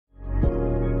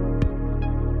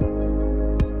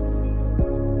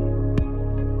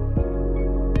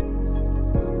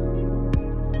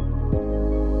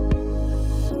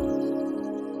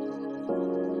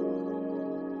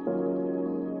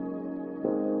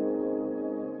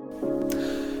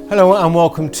Hello and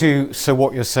welcome to So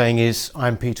What You're Saying Is.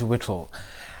 I'm Peter Whittle.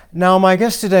 Now, my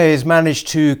guest today has managed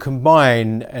to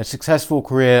combine a successful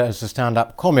career as a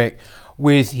stand-up comic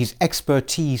with his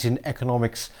expertise in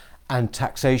economics and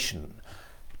taxation.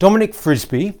 Dominic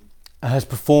Frisby has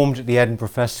performed at the Edinburgh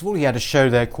Festival. He had a show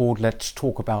there called Let's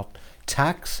Talk About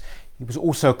Tax. He was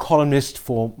also a columnist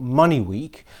for Money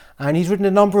Week, and he's written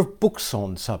a number of books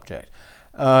on the subject.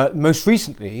 Most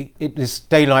recently, it is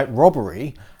Daylight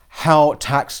Robbery: How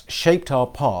Tax Shaped Our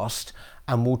Past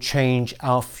and Will Change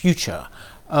Our Future.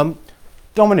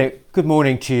 Dominic, good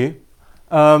morning to you.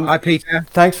 Hi, Peter.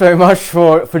 Thanks very much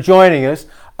for joining us.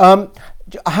 I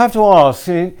have to ask,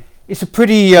 it's a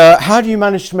pretty, how do you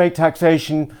manage to make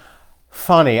taxation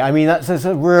funny? I mean, that's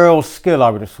a real skill, I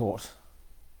would have thought.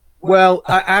 Well,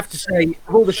 I have to say,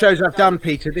 of all the shows I've done,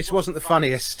 Peter, this wasn't the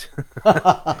funniest.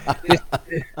 I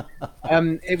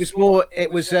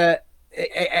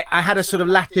had a sort of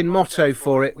Latin motto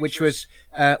for it, which was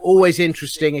always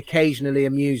interesting, occasionally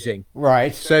amusing.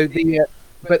 Right. So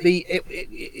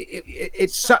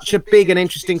it's such a big and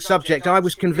interesting subject. I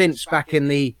was convinced back in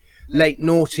the late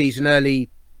noughties and early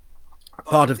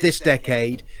part of this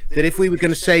decade that if we were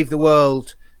going to save the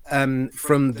world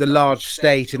from the large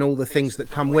state and all the things that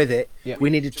come with it, we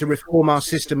needed to reform our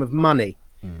system of money.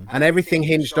 And everything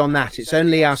hinged on that. It's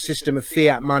only our system of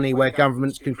fiat money, where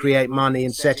governments can create money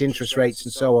and set interest rates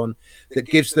and so on, that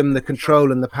gives them the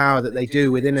control and the power that they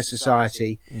do within a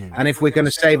society. And if we're going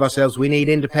to save ourselves, we need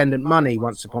independent money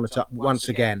once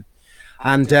again.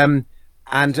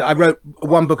 And I wrote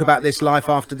one book about this, Life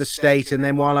After the State, and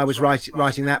then while I was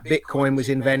writing that, Bitcoin was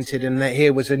invented, and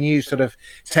here was a new sort of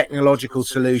technological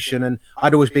solution. And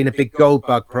I'd always been a big gold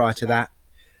bug prior to that.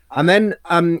 And then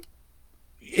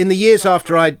in the years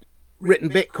after I'd written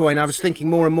Bitcoin, I was thinking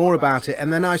more and more about it.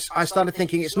 And then I started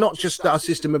thinking it's not just our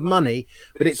system of money,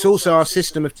 but it's also our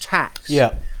system of tax.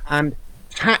 Yeah. And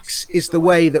tax is the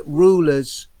way that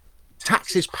rulers,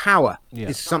 tax is power,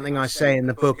 is something I say in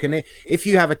the book. And if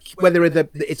you have whether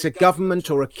it's a government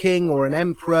or a king or an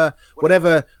emperor,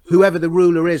 whoever the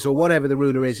ruler is or whatever the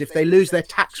ruler is, if they lose their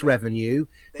tax revenue,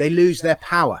 they lose their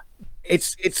power.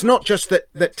 It's not just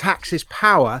that tax is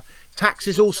power. Tax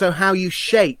is also how you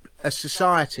shape a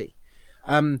society,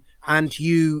 and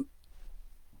you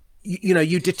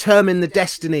determine the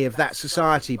destiny of that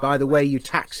society by the way you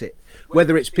tax it.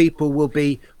 Whether its people will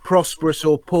be prosperous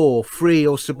or poor, free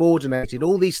or subordinated,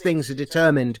 all these things are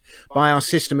determined by our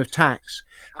system of tax.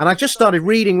 And I just started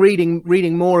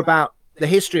reading more about the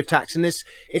history of tax, and it's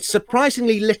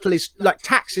surprisingly little. Is like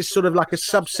tax is sort of like a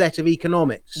subset of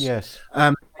economics. Yes.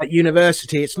 At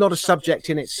university, it's not a subject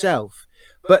in itself,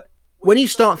 but when you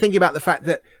start thinking about the fact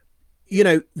that,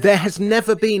 there has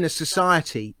never been a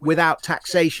society without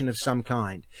taxation of some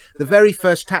kind. The very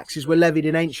first taxes were levied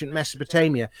in ancient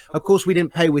Mesopotamia. Of course, we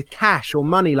didn't pay with cash or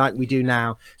money like we do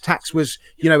now. Tax was,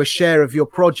 a share of your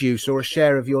produce or a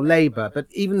share of your labor. But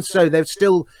even so, there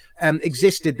still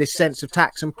existed this sense of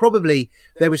tax. And probably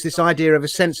there was this idea of a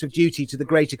sense of duty to the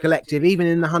greater collective, even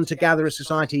in the hunter-gatherer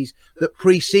societies that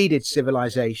preceded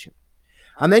civilization.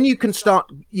 And then you can start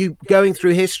going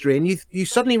through history, and you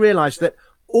suddenly realize that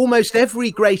almost every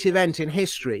great event in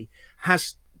history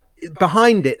has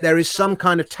behind it, there is some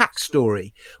kind of tax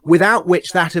story, without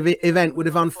which that event would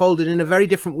have unfolded in a very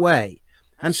different way.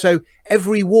 And so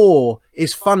every war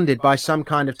is funded by some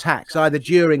kind of tax, either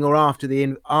during or after the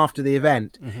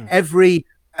event. Mm-hmm. Every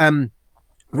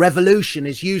revolution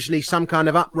is usually some kind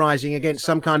of uprising against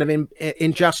some kind of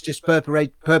injustice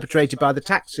perpetrated by the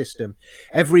tax system.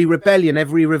 Every rebellion,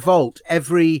 every revolt,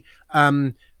 every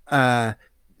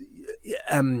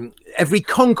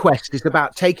conquest is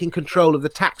about taking control of the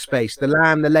tax base, the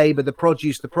land, the labor, the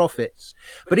produce, the profits.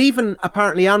 But even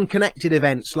apparently unconnected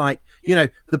events like,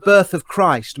 the birth of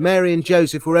Christ, Mary and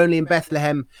Joseph were only in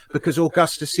Bethlehem because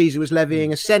Augustus Caesar was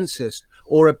levying a census.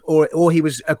 Or he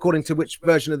was, according to which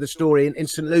version of the story, in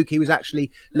St. Luke, he was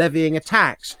actually levying a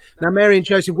tax. Now, Mary and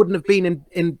Joseph wouldn't have been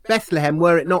in Bethlehem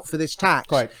were it not for this tax.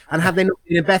 Right. And had they not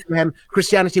been in Bethlehem,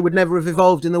 Christianity would never have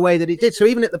evolved in the way that it did. So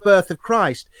even at the birth of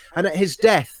Christ and at his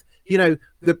death,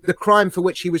 the crime for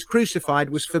which he was crucified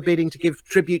was forbidding to give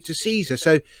tribute to Caesar.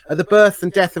 So at the birth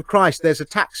and death of Christ, there's a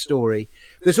tax story.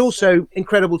 There's also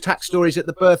incredible tax stories at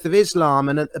the birth of Islam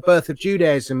and at the birth of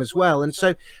Judaism as well. And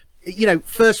so,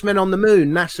 first men on the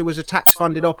moon, NASA was a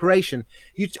tax-funded operation.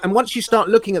 And once you start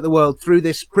looking at the world through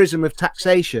this prism of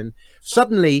taxation,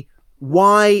 suddenly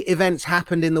why events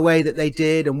happened in the way that they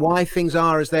did and why things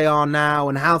are as they are now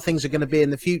and how things are going to be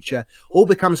in the future all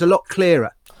becomes a lot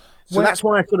clearer. So that's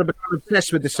why I sort of become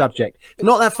obsessed with the subject.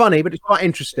 Not that funny, but it's quite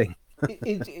interesting.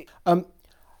 I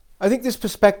think this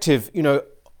perspective,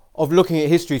 of looking at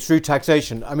history through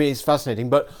taxation. I mean, it's fascinating.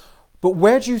 But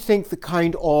where do you think the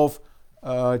kind of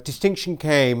distinction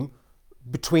came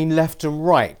between left and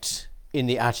right in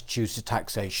the attitudes to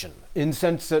taxation? In the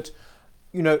sense that,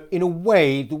 you know, in a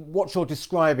way, what you're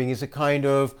describing is a kind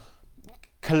of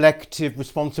collective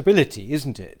responsibility,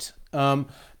 isn't it?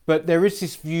 But there is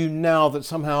this view now that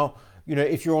somehow, you know,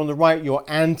 if you're on the right, you're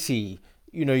anti,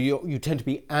 you know, you tend to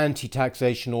be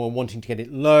anti-taxation or wanting to get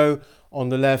it low. On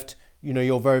the left, you know,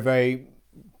 you're very, very,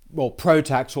 well,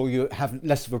 pro-tax, or you have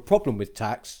less of a problem with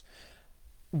tax.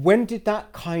 When did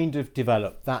that kind of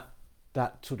develop, that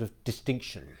sort of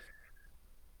distinction?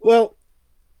 Well,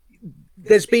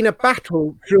 there's been a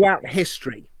battle throughout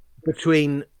history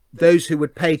between those who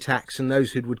would pay tax and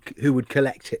those who would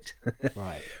collect it.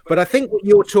 Right. But I think what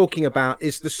you're talking about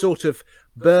is the sort of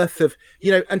birth of,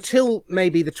 you know, until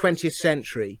maybe the 20th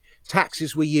century,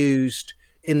 taxes were used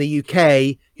in the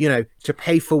UK, you know, to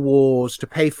pay for wars, to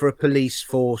pay for a police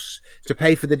force, to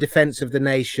pay for the defense of the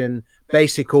nation,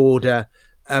 basic order.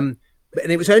 And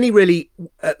it was only really,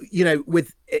 you know,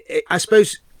 with, I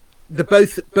suppose, the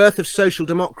birth of social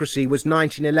democracy was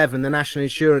 1911, the National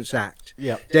Insurance Act.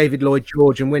 Yeah. David Lloyd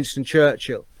George and Winston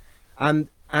Churchill,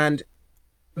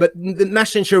 but the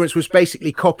national insurance was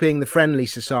basically copying the friendly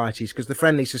societies, because the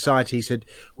friendly societies and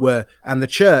the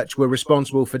church were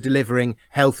responsible for delivering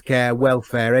healthcare,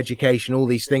 welfare, education, all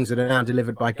these things that are now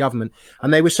delivered by government.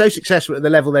 And they were so successful at the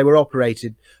level they were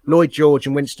operated. Lloyd George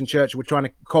and Winston Churchill were trying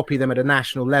to copy them at a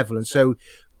national level, and so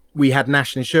we had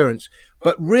national insurance.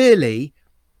 But really,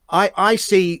 I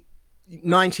see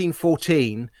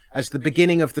 1914 as the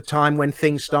beginning of the time when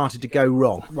things started to go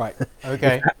wrong. Right.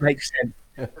 Okay. If that makes sense.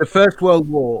 The First World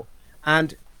War.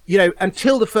 And, you know,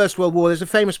 until the First World War, there's a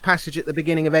famous passage at the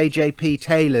beginning of A.J.P.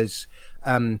 Taylor's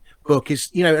book, is,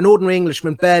 you know, an ordinary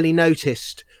Englishman barely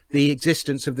noticed the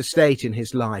existence of the state in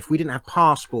his life. We didn't have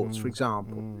passports, for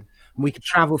example. And we could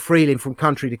travel freely from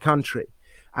country to country.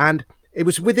 And it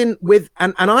was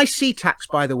and I see tax,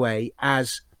 by the way,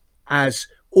 as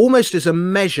almost as a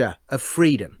measure of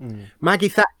freedom. Maggie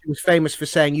Thatcher was famous for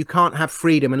saying you can't have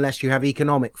freedom unless you have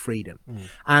economic freedom.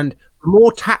 And the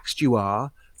more taxed you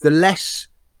are, the less,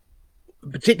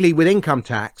 particularly with income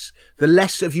tax, the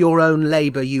less of your own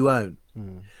labor you own.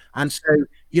 And so,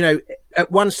 you know,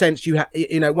 at one sense, you have,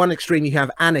 you know, one extreme, you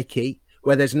have anarchy,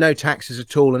 where there's no taxes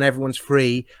at all and everyone's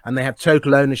free and they have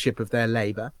total ownership of their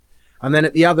labor. And then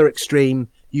at the other extreme,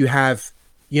 you have,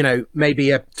 you know,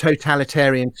 maybe a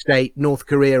totalitarian state, North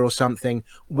Korea or something,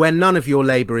 where none of your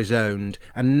labor is owned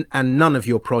and none of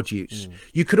your produce.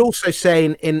 You could also say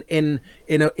in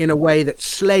a way that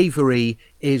slavery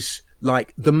is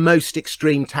like the most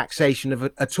extreme taxation of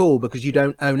at all, because you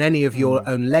don't own any of your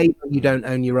own labor, you don't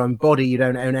own your own body, you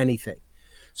don't own anything.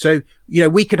 So, you know,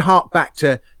 we could hark back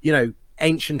to, you know,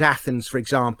 ancient Athens, for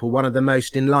example, one of the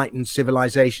most enlightened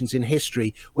civilizations in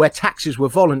history, where taxes were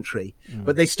voluntary,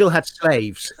 but they still had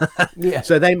slaves.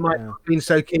 So they might not have been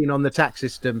so keen on the tax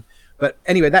system. But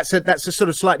anyway, that's a sort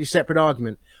of slightly separate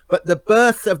argument. But the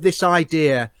birth of this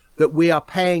idea that we are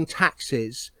paying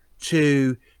taxes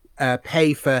to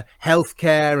pay for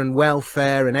healthcare and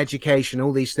welfare and education,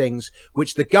 all these things,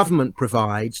 which the government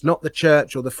provides, not the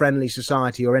church or the Friendly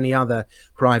Society or any other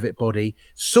private body,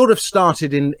 sort of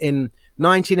started in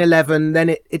 1911.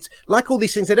 Then it's like all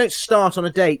these things, they don't start on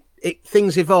a date.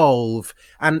 Things evolve.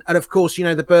 And of course, you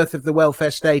know, the birth of the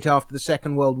welfare state after the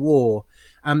Second World War.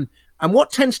 And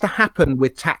what tends to happen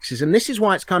with taxes, and this is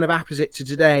why it's kind of opposite to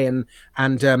today and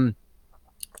in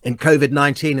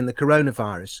COVID-19 and the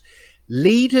coronavirus,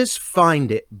 leaders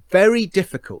find it very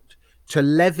difficult to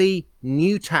levy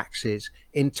new taxes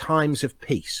in times of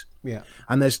peace. Yeah.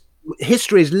 And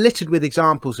history is littered with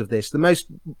examples of this. The most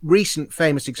recent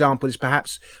famous example is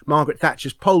perhaps Margaret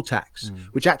Thatcher's poll tax,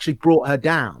 which actually brought her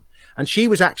down. And she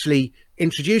was actually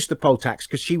introduced the poll tax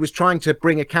because she was trying to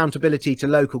bring accountability to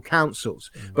local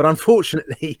councils. But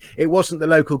unfortunately, it wasn't the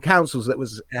local councils that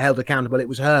was held accountable, it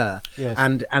was her. Yes.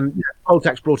 And poll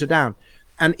tax brought her down.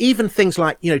 And even things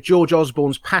like, you know, George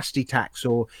Osborne's pasty tax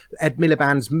or Ed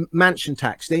Miliband's mansion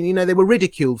tax, they were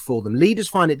ridiculed for them. Leaders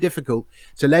find it difficult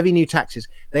to levy new taxes.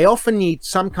 They often need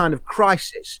some kind of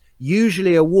crisis,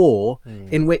 usually a war,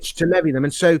 in which to levy them.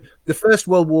 And so the First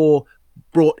World War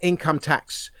brought income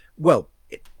tax. Well,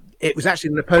 it was actually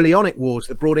the Napoleonic Wars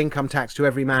that brought income tax to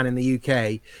every man in the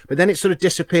UK. But then it sort of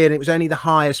disappeared, and it was only the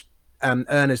highest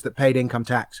earners that paid income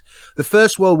tax. The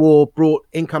First World War brought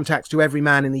income tax to every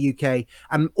man in the UK,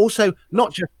 and also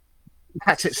not just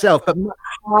tax itself, but much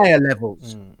higher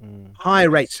levels,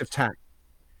 higher rates of tax.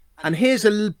 And here's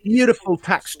a beautiful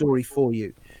tax story for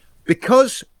you.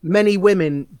 because many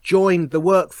women joined the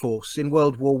workforce in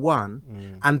World War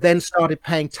One and then started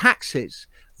paying taxes,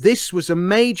 this was a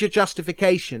major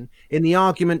justification in the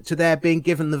argument to their being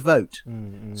given the vote.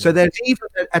 So there's even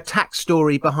a tax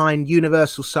story behind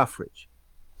universal suffrage.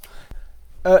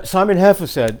 Simon Heffer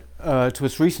said to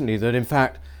us recently that, in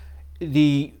fact,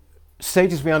 the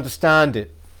state as we understand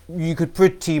it, you could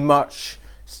pretty much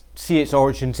see its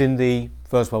origins in the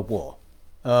First World War.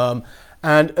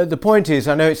 And the point is,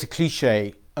 I know it's a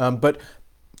cliche, but,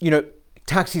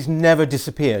 taxes never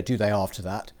disappear, do they, after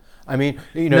that? I mean,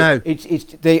 No.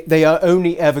 They are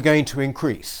only ever going to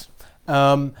increase.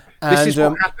 This is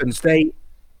what happens.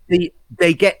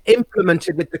 They get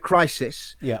implemented with the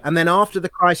crisis, and then after the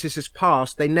crisis has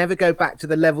passed, they never go back to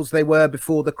the levels they were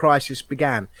before the crisis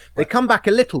began. They come back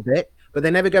a little bit, but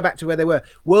they never go back to where they were.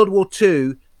 World War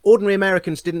II, ordinary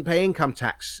Americans didn't pay income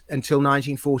tax until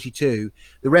 1942.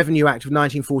 The Revenue Act of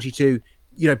 1942,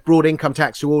 brought income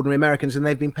tax to ordinary Americans, and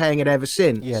they've been paying it ever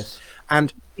since. Yes.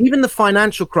 And even the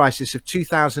financial crisis of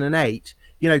 2008,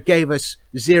 gave us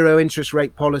zero interest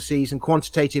rate policies and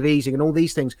quantitative easing and all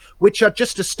these things, which are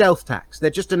just a stealth tax.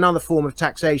 They're just another form of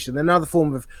taxation, another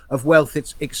form of wealth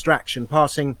extraction,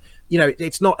 passing,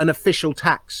 it's not an official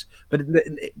tax, but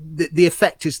the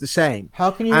effect is the same. How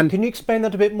can you explain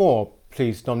that a bit more,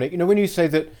 please, Dominic? When you say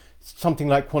that something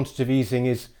like quantitative easing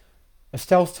is a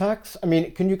stealth tax, I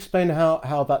mean, can you explain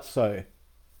how that's so?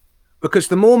 Because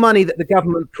the more money that the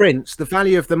government prints, the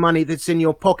value of the money that's in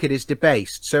your pocket is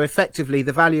debased. So effectively,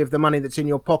 the value of the money that's in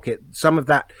your pocket, some of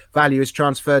that value is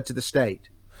transferred to the state.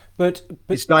 But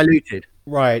it's diluted.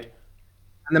 Right.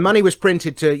 And the money was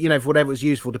printed to, for whatever it was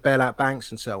used for, to bail out banks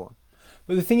and so on.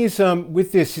 But the thing is,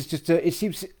 with this, it's just, it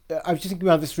seems, I was just thinking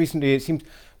about this recently, it seems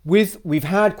we've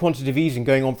had quantitative easing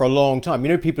going on for a long time.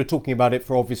 People are talking about it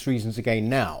for obvious reasons again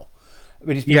now.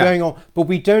 But it's been going on, but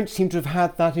we don't seem to have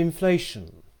had that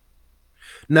inflation.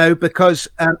 No, because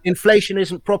inflation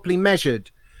isn't properly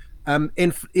measured.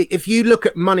 If you look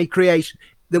at money creation,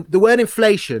 the word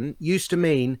inflation used to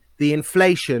mean the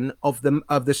inflation of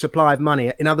the supply of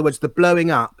money. In other words, the blowing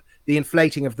up, the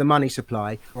inflating of the money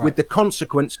supply, right, with the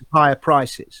consequence of higher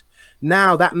prices.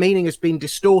 Now that meaning has been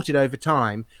distorted over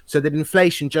time, so that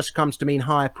inflation just comes to mean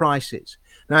higher prices.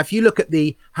 Now, if you look at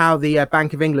how the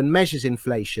Bank of England measures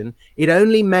inflation, it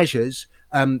only measures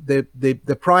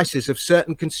the prices of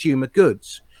certain consumer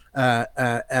goods,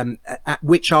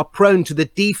 which are prone to the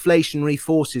deflationary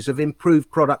forces of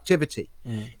improved productivity.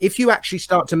 If you actually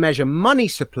start to measure money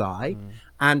supply,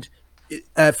 and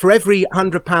for every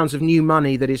 £100 of new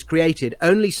money that is created,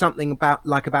 only something about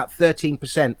 13%,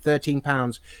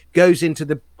 £13 goes into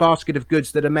the basket of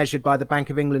goods that are measured by the Bank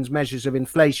of England's measures of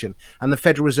inflation, and the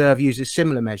Federal Reserve uses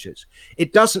similar measures.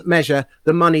 It doesn't measure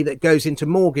the money that goes into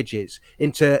mortgages,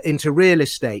 into real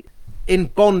estate, in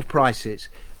bond prices,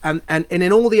 and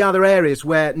in all the other areas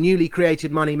where newly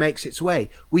created money makes its way.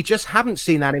 We just haven't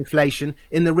seen that inflation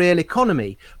in the real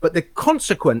economy. But the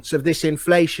consequence of this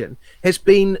inflation has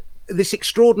been this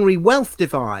extraordinary wealth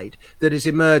divide that has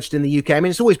emerged in the UK. I mean,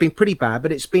 it's always been pretty bad,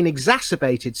 but it's been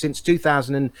exacerbated since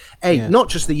 2008, not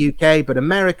just the UK, but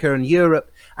America and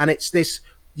Europe. And it's this,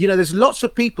 there's lots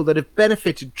of people that have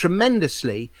benefited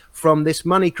tremendously from this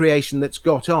money creation that's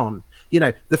got on.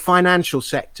 The financial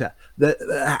sector,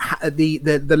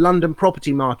 the London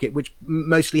property market, which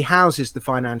mostly houses the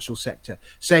financial sector.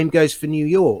 Same goes for New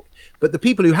York. But the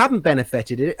people who haven't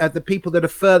benefited are the people that are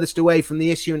furthest away from the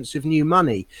issuance of new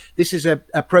money. This is a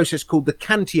process called the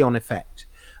Cantillon effect,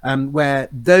 where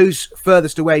those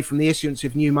furthest away from the issuance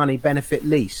of new money benefit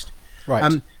least.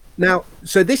 Right. Now,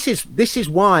 so this is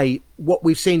why what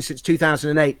we've seen since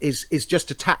 2008 is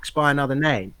just a tax by another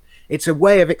name. It's a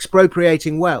way of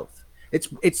expropriating wealth.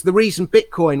 It's the reason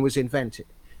Bitcoin was invented,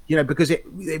 because it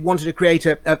wanted to create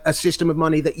a system of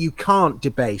money that you can't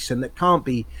debase and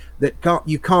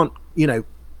you can't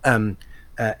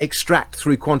extract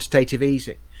through quantitative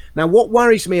easing. Now, what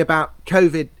worries me about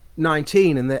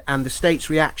COVID-19 and the state's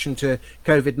reaction to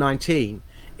COVID-19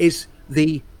 is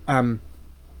the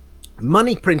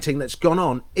money printing that's gone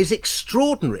on is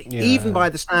extraordinary, even by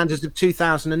the standards of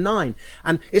 2009.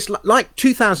 And it's like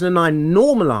 2009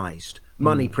 normalized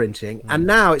money printing, and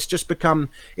now it's just become,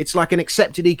 it's like an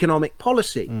accepted economic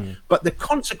policy. But the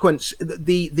consequence,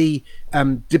 the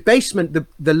debasement,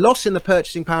 the loss in the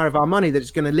purchasing power of our money that it's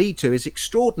going to lead to is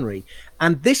extraordinary.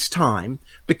 And this time,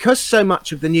 because so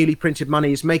much of the newly printed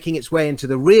money is making its way into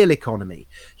the real economy,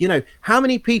 how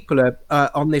many people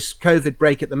are on this COVID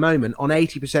break at the moment on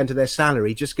 80% of their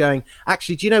salary, just going,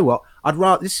 actually, do you know what?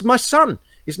 This is my son.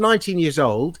 He's 19 years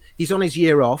old. He's on his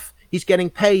year off. he's getting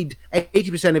paid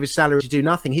 80% of his salary to do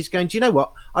nothing. He's going, do you know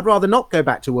what? I'd rather not go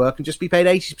back to work and just be paid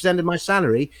 80% of my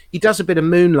salary. He does a bit of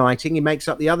moonlighting. He makes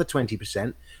up the other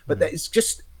 20%. But it's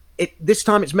just this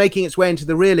time it's making its way into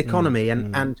the real economy,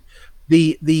 and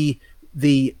we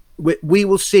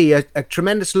will see a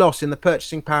tremendous loss in the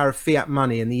purchasing power of fiat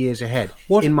money in the years ahead,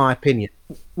 in my opinion.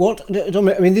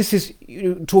 Dominic, I mean, this is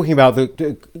talking about the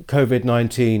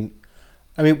COVID-19.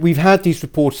 I mean, we've had these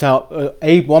reports out,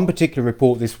 one particular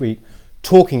report this week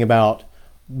talking about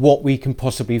what we can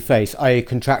possibly face, i.e. a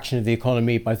contraction of the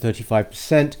economy by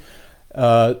 35%.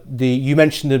 You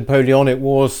mentioned the Napoleonic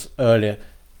Wars earlier.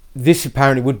 This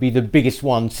apparently would be the biggest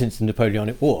one since the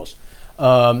Napoleonic Wars,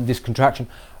 this contraction.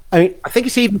 I mean, I think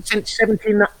it's even since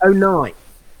 1709.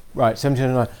 Right,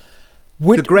 1709.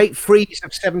 The Great Freeze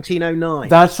of 1709.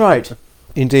 That's right,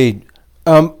 indeed.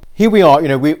 Here we are,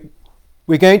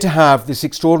 we're going to have this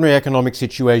extraordinary economic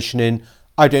situation in,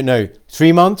 I don't know,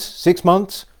 3 months, 6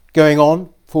 months, going on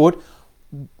forward.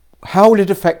 How will it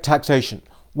affect taxation?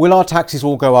 Will our taxes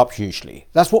all go up hugely?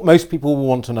 That's what most people will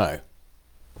want to know.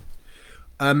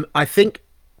 I think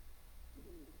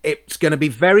it's going to be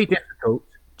very difficult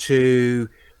to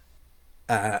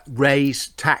raise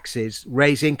taxes,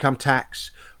 raise income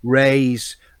tax,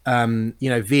 raise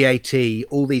VAT,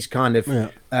 all these kind of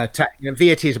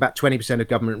VAT is about 20% of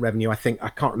government revenue. I think, I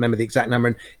can't remember the exact number,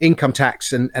 and income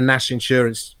tax and national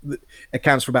insurance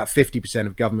accounts for about 50%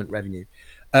 of government revenue.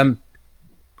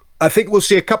 I think we'll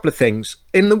see a couple of things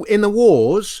in the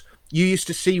wars. You used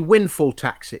to see windfall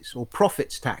taxes or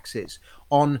profits taxes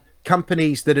on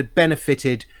companies that had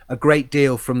benefited a great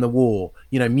deal from the war,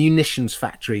 munitions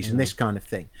factories and this kind of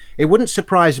thing. It wouldn't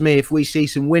surprise me if we see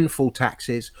some windfall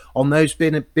taxes on those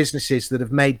businesses that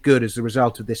have made good as a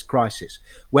result of this crisis,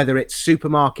 whether it's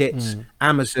supermarkets,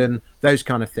 Amazon, those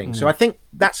kind of things. So I think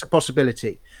that's a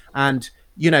possibility. And,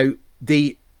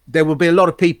 there will be a lot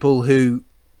of people who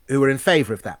are in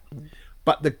favor of that.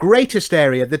 But the greatest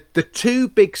area, the two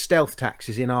big stealth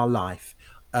taxes in our life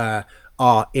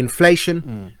are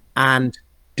inflation and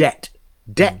debt.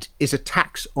 Debt is a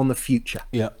tax on the future.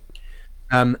 Yeah.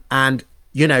 And,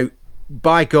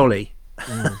 by golly,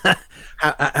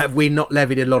 have we not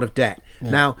levied a lot of debt? Yeah.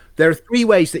 Now, there are three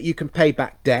ways that you can pay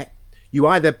back debt. You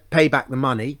either pay back the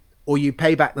money, or you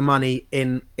pay back the money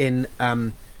in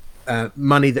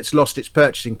money that's lost its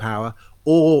purchasing power,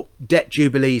 or debt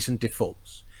jubilees and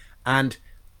defaults. And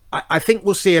I think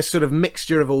we'll see a sort of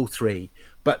mixture of all three.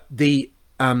 But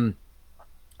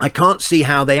I can't see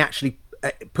how they actually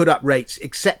put up rates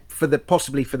except for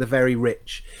possibly for the very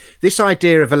rich. This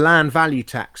idea of a land value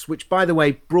tax, which, by the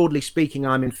way, broadly speaking,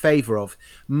 I'm in favor of,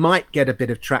 might get a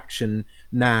bit of traction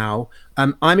now.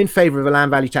 I'm in favor of a land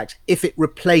value tax if it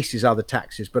replaces other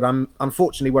taxes, but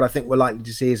unfortunately what I think we're likely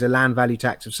to see is a land value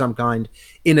tax of some kind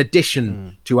in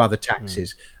addition to other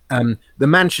taxes. The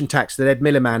mansion tax that Ed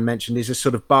Miliband mentioned is a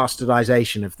sort of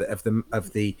bastardization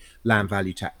of the land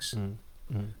value tax.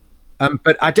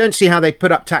 But I don't see how they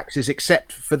put up taxes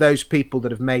except for those people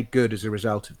that have made good as a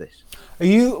result of this. Are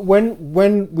you, when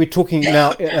we're talking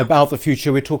now about the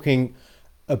future, we're talking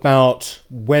about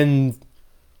when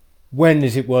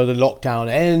as it were the lockdown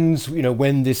ends,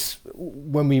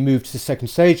 when we move to the second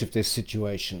stage of this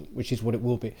situation, which is what it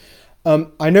will be.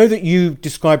 I know that you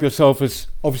describe yourself as,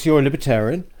 obviously you're a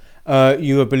libertarian,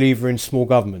 you're a believer in small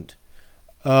government.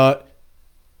 That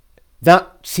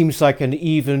seems like an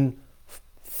even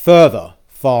further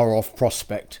far off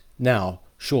prospect now,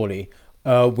 surely,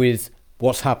 with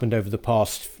what's happened over the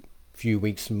past few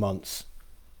weeks and months.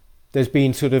 There's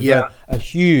been sort of a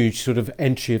huge sort of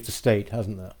entry of the state,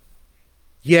 hasn't there?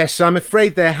 Yes, I'm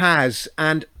afraid there has.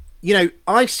 And,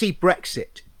 I see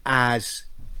Brexit as,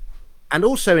 and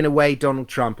also in a way Donald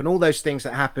Trump and all those things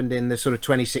that happened in the sort of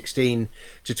 2016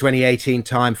 to 2018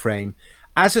 timeframe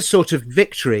as a sort of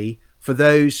victory for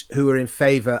those who are in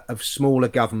favor of smaller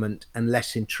government and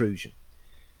less intrusion.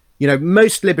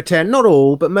 Most libertarians, not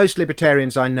all, but most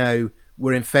libertarians I know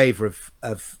were in favor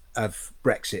of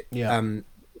Brexit. Yeah.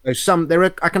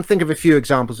 I can think of a few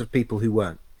examples of people who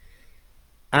weren't.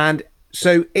 And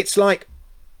so it's like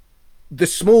the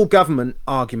small government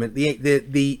argument.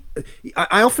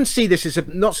 I often see this as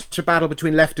not such a battle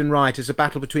between left and right, as a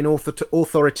battle between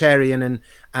authoritarian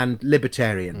and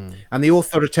libertarian. And the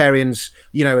authoritarians,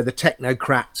 are the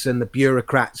technocrats and the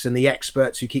bureaucrats and the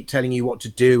experts who keep telling you what to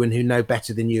do and who know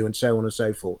better than you, and so on and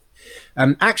so forth.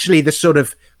 Actually, the sort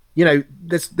of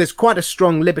there's quite a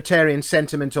strong libertarian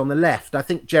sentiment on the left. I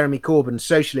think Jeremy Corbyn,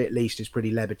 socially at least, is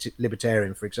pretty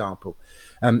libertarian, for example,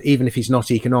 even if he's not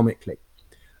economically.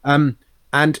 And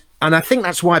and I think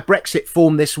that's why Brexit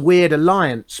formed this weird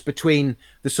alliance between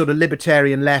the sort of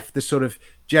libertarian left, the sort of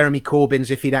Jeremy Corbyns,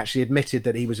 if he'd actually admitted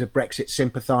that he was a Brexit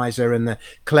sympathiser, and the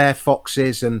Claire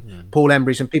Foxes and Paul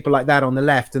Emburys and people like that on the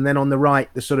left. And then on the right,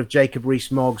 the sort of Jacob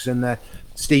Rees-Moggs and the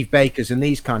Steve Bakers and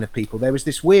these kind of people. There was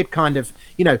this weird kind of,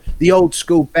 the old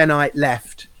school Bennite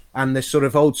left and the sort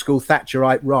of old school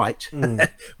Thatcherite right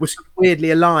was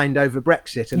weirdly aligned over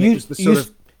Brexit. And it was the sort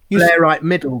of Blairite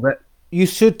middle that... You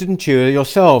stood, didn't you,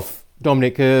 yourself,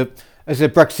 Dominic, as a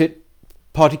Brexit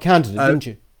party candidate, didn't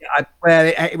you?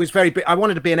 It was very big. I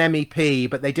wanted to be an MEP,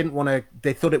 but they didn't want to.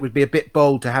 They thought it would be a bit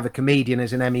bold to have a comedian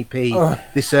as an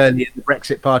MEP this early in the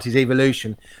Brexit Party's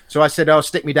evolution. So I said, "Oh,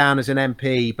 stick me down as an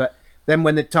MP." But then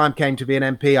when the time came to be an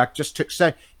MP, I just took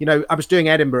I was doing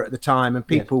Edinburgh at the time, and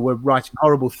people were writing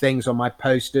horrible things on my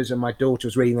posters, and my daughter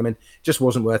was reading them, and it just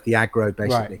wasn't worth the aggro,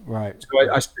 basically. Right.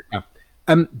 So I stood down.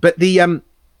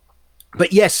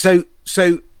 But yes, so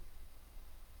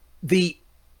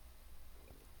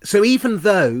even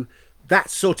though that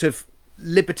sort of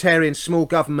libertarian small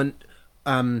government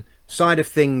side of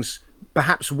things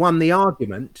perhaps won the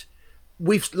argument,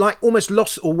 we've almost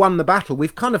lost or won the battle.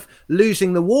 We've kind of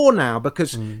losing the war now,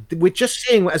 because we're just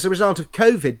seeing, as a result of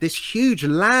COVID, this huge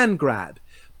land grab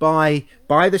by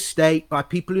the state, by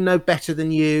people who know better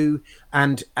than you,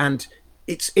 and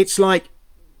it's like.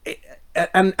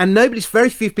 And very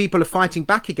few people are fighting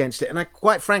back against it. And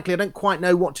quite frankly, I don't quite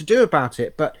know what to do about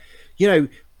it. But,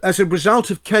 as a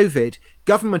result of COVID,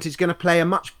 government is going to play a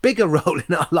much bigger role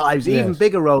in our lives, even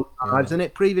bigger role in our lives than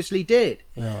it previously did.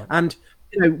 Yeah. And,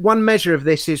 one measure of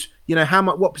this is,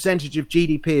 what percentage of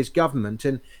GDP is government.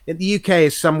 And in the UK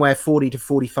is somewhere 40 to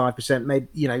 45%. Maybe,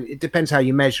 it depends how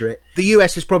you measure it. The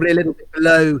US is probably a little bit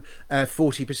below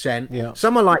 40%. Yeah.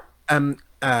 Somewhere like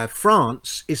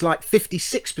France is like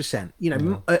 56%,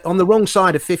 on the wrong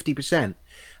side of 50%.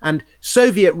 And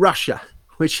Soviet Russia,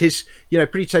 which is,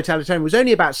 pretty totalitarian, was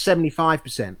only about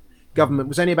 75%. Government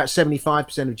was only about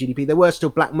 75% of GDP. There were still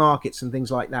black markets and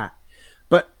things like that.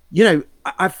 But,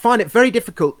 I find it very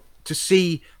difficult to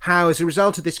see how, as a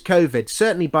result of this COVID,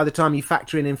 certainly by the time you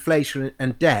factor in inflation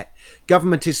and debt,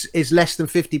 government is less than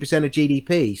 50% of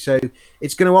GDP. So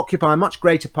it's going to occupy a much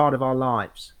greater part of our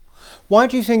lives. Why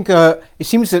do you think, it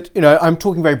seems that, I'm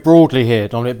talking very broadly here,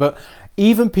 Dominic, but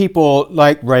even people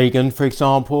like Reagan, for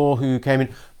example, who came in,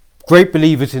 great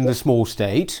believers in the small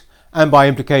state, and by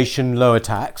implication, lower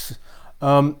tax,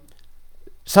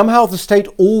 somehow the state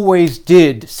always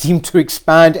did seem to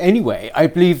expand anyway. I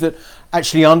believe that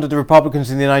actually under the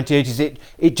Republicans in the 1980s,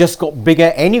 it just got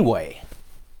bigger anyway.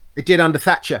 It did under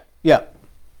Thatcher. Yeah.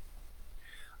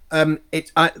 I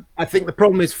think the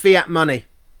problem is fiat money.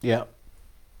 Yeah.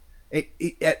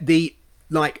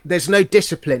 There's no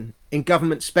discipline in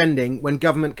government spending when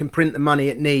government can print the money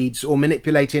it needs, or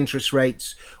manipulate interest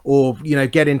rates, or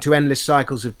get into endless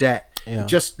cycles of debt. Yeah.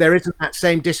 Just there isn't that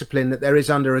same discipline that there is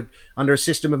under a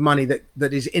system of money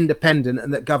that is independent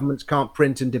and that governments can't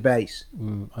print and debase.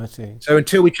 I see. So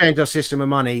until we change our system of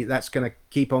money, that's going to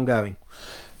keep on going.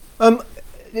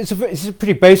 It's a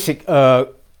pretty basic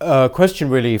question,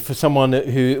 really, for someone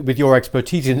who with your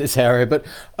expertise in this area. But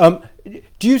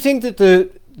do you think that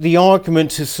the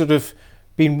argument has sort of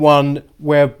been one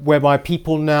whereby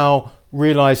people now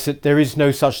realise that there is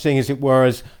no such thing, as it were,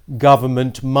 as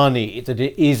government money, that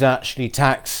it is actually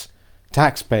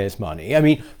taxpayers' money? I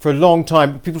mean, for a long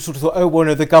time, people sort of thought, oh, well,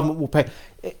 no, the government will pay.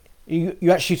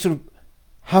 You actually sort of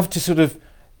have to sort of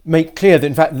make clear that,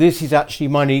 in fact, this is actually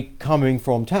money coming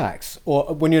from tax.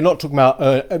 Or when you're not talking about,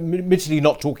 admittedly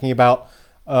not talking about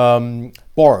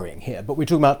borrowing here, but we're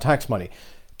talking about tax money.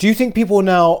 Do you think people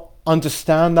now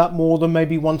understand that more than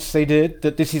maybe once they did,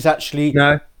 that this is actually...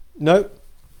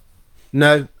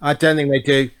 No, I don't think they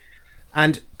do.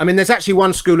 And I mean, there's actually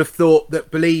one school of thought that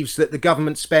believes that the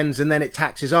government spends and then it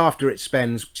taxes after it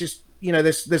spends. Just,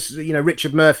 there's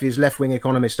Richard Murphy, who's left-wing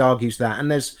economist, argues that,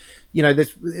 and there's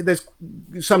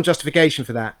some justification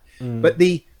for that. But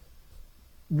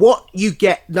what you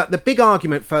get, the big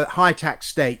argument for high tax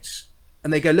states,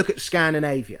 and they go, look at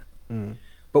Scandinavia.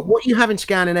 But what you have in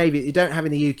Scandinavia that you don't have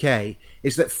in the UK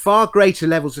is that far greater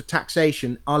levels of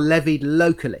taxation are levied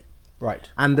locally. Right.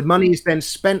 And the money is then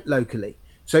spent locally.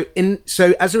 So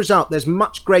as a result, there's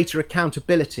much greater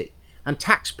accountability, and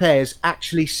taxpayers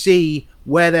actually see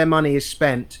where their money is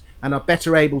spent and are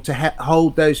better able to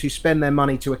hold those who spend their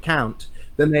money to account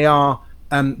than they are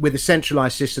with a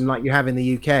centralized system like you have in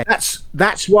the UK.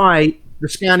 That's why the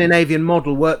Scandinavian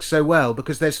model works so well,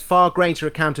 because there's far greater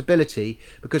accountability,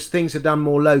 because things are done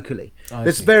more locally.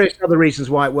 There's various other reasons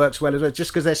why it works well as well,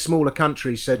 just because they're smaller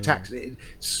countries, so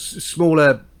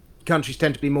smaller countries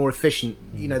tend to be more efficient.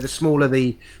 You know, the smaller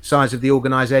the size of the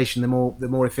organization, the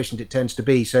more efficient it tends to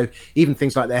be. So even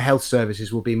things like their health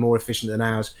services will be more efficient than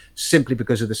ours simply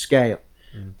because of the scale.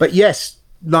 But yes,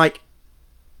 like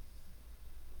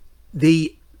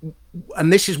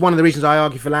and this is one of the reasons I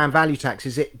argue for land value tax,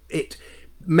 is it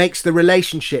makes the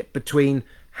relationship between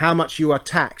how much you are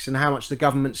taxed and how much the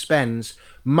government spends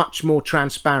much more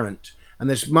transparent. And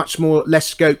there's much less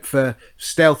scope for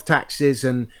stealth taxes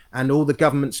and all the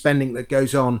government spending that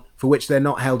goes on for which they're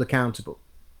not held accountable.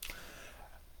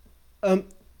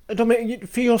 Dominic,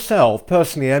 for yourself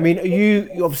personally, I mean,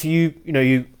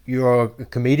 you're a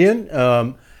comedian.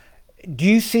 Do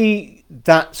you see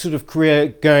that sort of career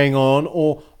going on,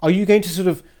 or are you going to sort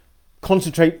of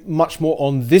concentrate much more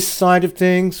on this side of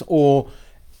things, or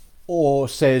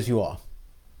stay as you are?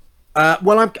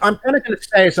 Well, I'm kind of going to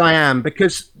stay as I am,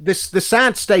 because the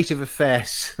sad state of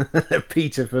affairs,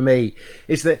 Peter, for me,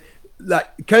 is that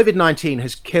like COVID-19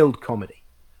 has killed comedy.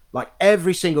 Like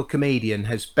every single comedian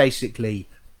has basically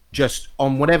just,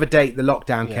 on whatever date the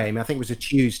lockdown came, I think it was a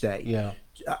Tuesday. Yeah.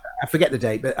 I forget the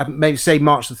date, but maybe say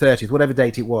March the 30th, whatever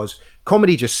date it was,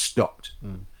 comedy just stopped.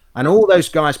 And all those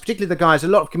guys, particularly the guys, a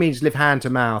lot of comedians live hand to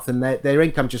mouth, and their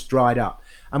income just dried up.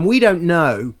 And we don't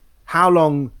know how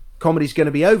long comedy's going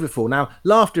to be over for. Now,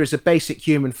 laughter is a basic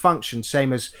human function,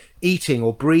 same as eating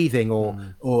or breathing or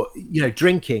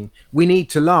drinking. We need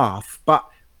to laugh, but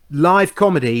live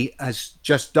comedy has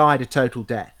just died a total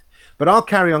death. But I'll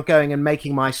carry on going and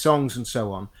making my songs and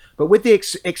so on. But with the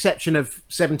exception of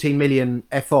 17 million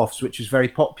F-offs, which is very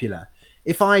popular,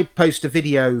 if I post a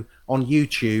video on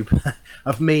YouTube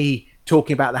of me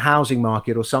talking about the housing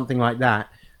market or something like that,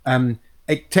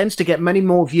 it tends to get many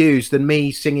more views than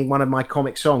me singing one of my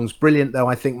comic songs, brilliant though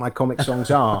I think my comic songs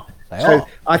are.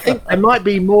 I think there might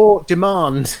be more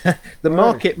demand. The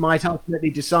market might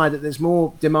ultimately decide that there's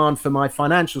more demand for my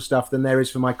financial stuff than there is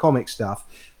for my comic stuff.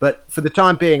 But for the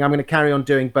time being, I'm going to carry on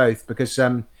doing both, because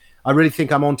I really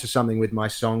think I'm onto something with my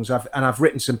songs. I've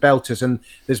written some belters, and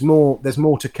there's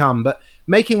more to come. But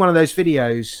making one of those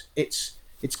videos, it's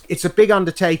a big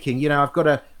undertaking. You know,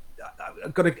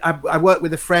 I work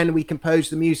with a friend, we compose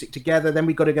the music together, then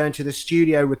we've got to go into the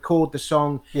studio, record the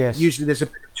song. Yes. Usually there's a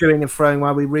bit of toing and froing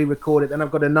while we re-record it, then I've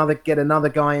got to get another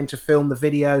guy in to film the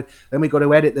video, then we've got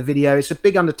to edit the video. It's a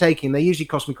big undertaking. They usually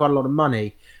cost me quite a lot of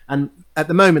money, and at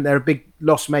the moment they're a big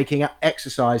loss-making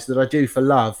exercise that I do for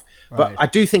love. But I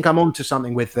do think I'm onto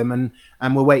something with them,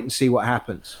 and we'll wait and see what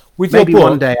happens. Maybe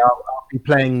one day I'll be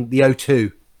playing the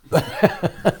O2.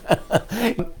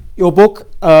 Your book,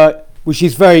 which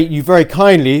is you very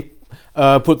kindly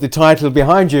put the title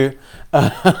behind you.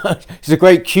 It's a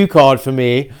great cue card for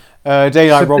me.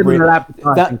 Daylight Robbery.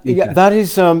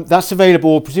 That's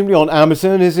available presumably on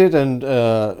Amazon, is it? And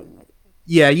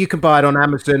yeah, you can buy it on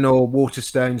Amazon or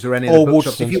Waterstones or any of the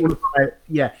bookshops. If you want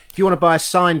to buy a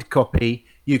signed copy,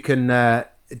 you can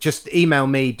just email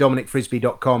me,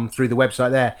 dominicfrisby.com, through the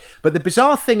website there. But the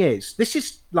bizarre thing is, this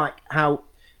is like how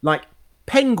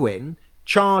Penguin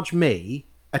charge me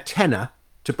a tenner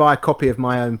to buy a copy of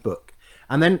my own book,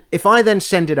 and then if I then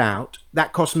send it out,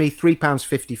 that costs me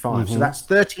 £3.55. So that's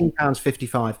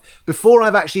 £13.55 before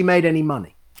I've actually made any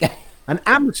money. And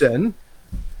Amazon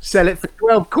sell it for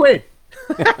 12 quid.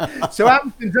 So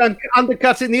Amazon's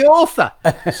undercutting the author.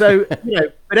 So,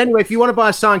 but anyway, if you want to buy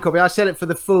a signed copy, I sell it for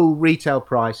the full retail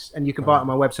price, and you can buy it on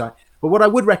my website. But what I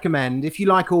would recommend, if you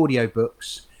like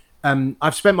audiobooks,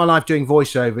 I've spent my life doing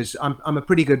voiceovers. I'm a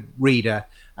pretty good reader,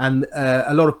 and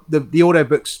a lot of the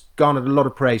audiobooks garnered a lot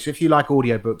of praise. So if you like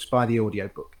audiobooks, buy the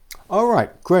audiobook. All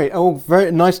right, great. Oh,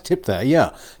 very nice tip there.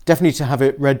 Yeah, definitely to have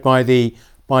it read by the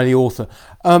author.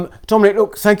 Dominic,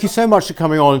 look, thank you so much for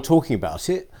coming on and talking about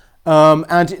it.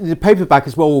 And the paperback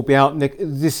as well will be out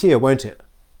this year, won't it?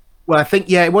 Well, I think,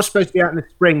 it was supposed to be out in the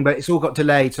spring, but it's all got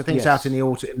delayed. So I think it's out in the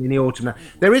autumn now.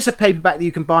 There is a paperback that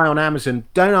you can buy on Amazon.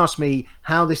 Don't ask me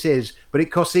how this is, but it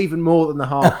costs even more than the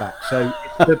hardback. So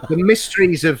it's the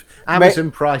mysteries of Amazon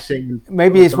pricing.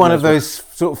 Maybe it's one of those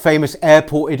sort of famous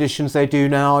airport editions they do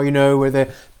now, where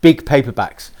they're big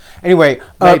paperbacks. Anyway,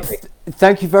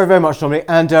 thank you very, very much, Dominic,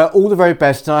 and all the very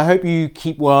best. And I hope you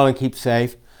keep well and keep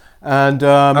safe. And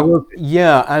I will.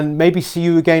 Yeah, and maybe see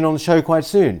you again on the show quite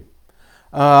soon.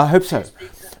 I hope so.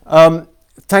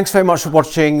 Thanks very much for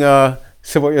watching.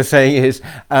 So what you're saying is,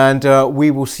 and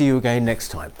we will see you again next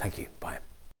time. Thank you.